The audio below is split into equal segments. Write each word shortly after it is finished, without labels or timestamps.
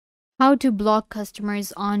How to block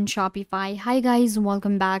customers on Shopify. Hi guys,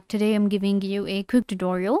 welcome back. Today I'm giving you a quick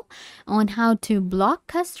tutorial on how to block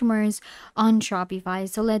customers on Shopify.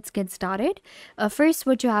 So let's get started. First,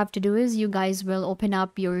 what you have to do is you guys will open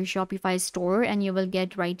up your Shopify store and you will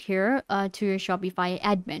get right here to your Shopify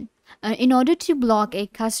admin. In order to block a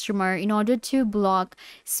customer, in order to block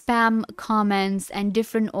spam comments and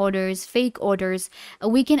different orders, fake orders,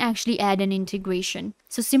 we can actually add an integration.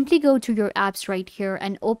 So simply go to your apps right here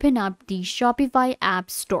and open up the Shopify App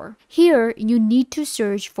Store. Here, you need to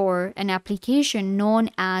search for an application known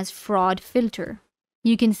as Fraud Filter.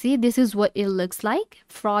 You can see this is what it looks like.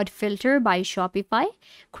 Fraud Filter by Shopify.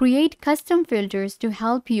 Create custom filters to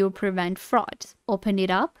help you prevent fraud. Open it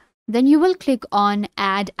up. Then you will click on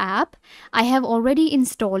Add App. I have already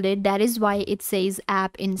installed it. That is why it says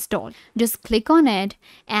App Installed. Just click on it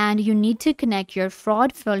and you need to connect your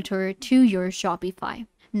fraud filter to your Shopify.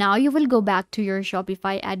 Now you will go back to your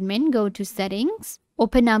Shopify admin, go to Settings,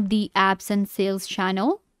 open up the Apps and Sales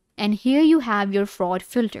channel, and here you have your fraud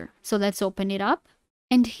filter. So let's open it up.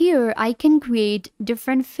 And here I can create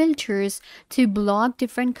different filters to block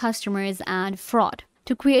different customers and fraud.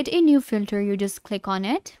 To create a new filter, you just click on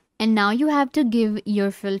it. And now you have to give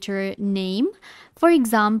your filter name. For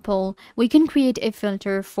example, we can create a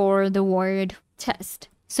filter for the word test.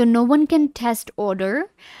 So no one can test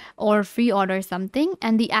order or free order something,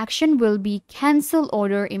 and the action will be cancel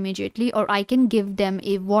order immediately, or I can give them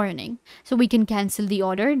a warning. So we can cancel the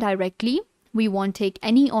order directly. We won't take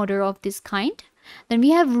any order of this kind. Then we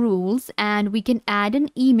have rules, and we can add an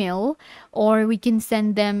email, or we can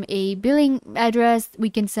send them a billing address. We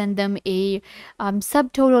can send them a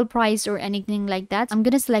subtotal price or anything like that. I'm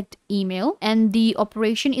going to select email, and the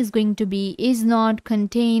operation is going to be is not,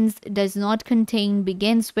 contains, does not contain,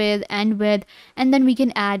 begins with, end with, and then we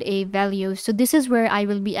can add a value. So this is where I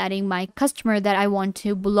will be adding my customer that I want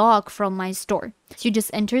to block from my store. So you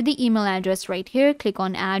just enter the email address right here, click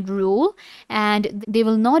on add rule, and they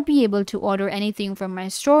will not be able to order anything from my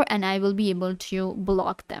store, and I will be able to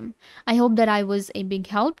block them. I hope that I was a big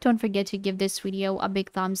help. Don't forget to give this video a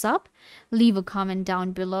big thumbs up, leave a comment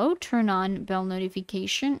down below, turn on bell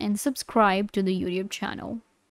notification, and subscribe to the YouTube channel.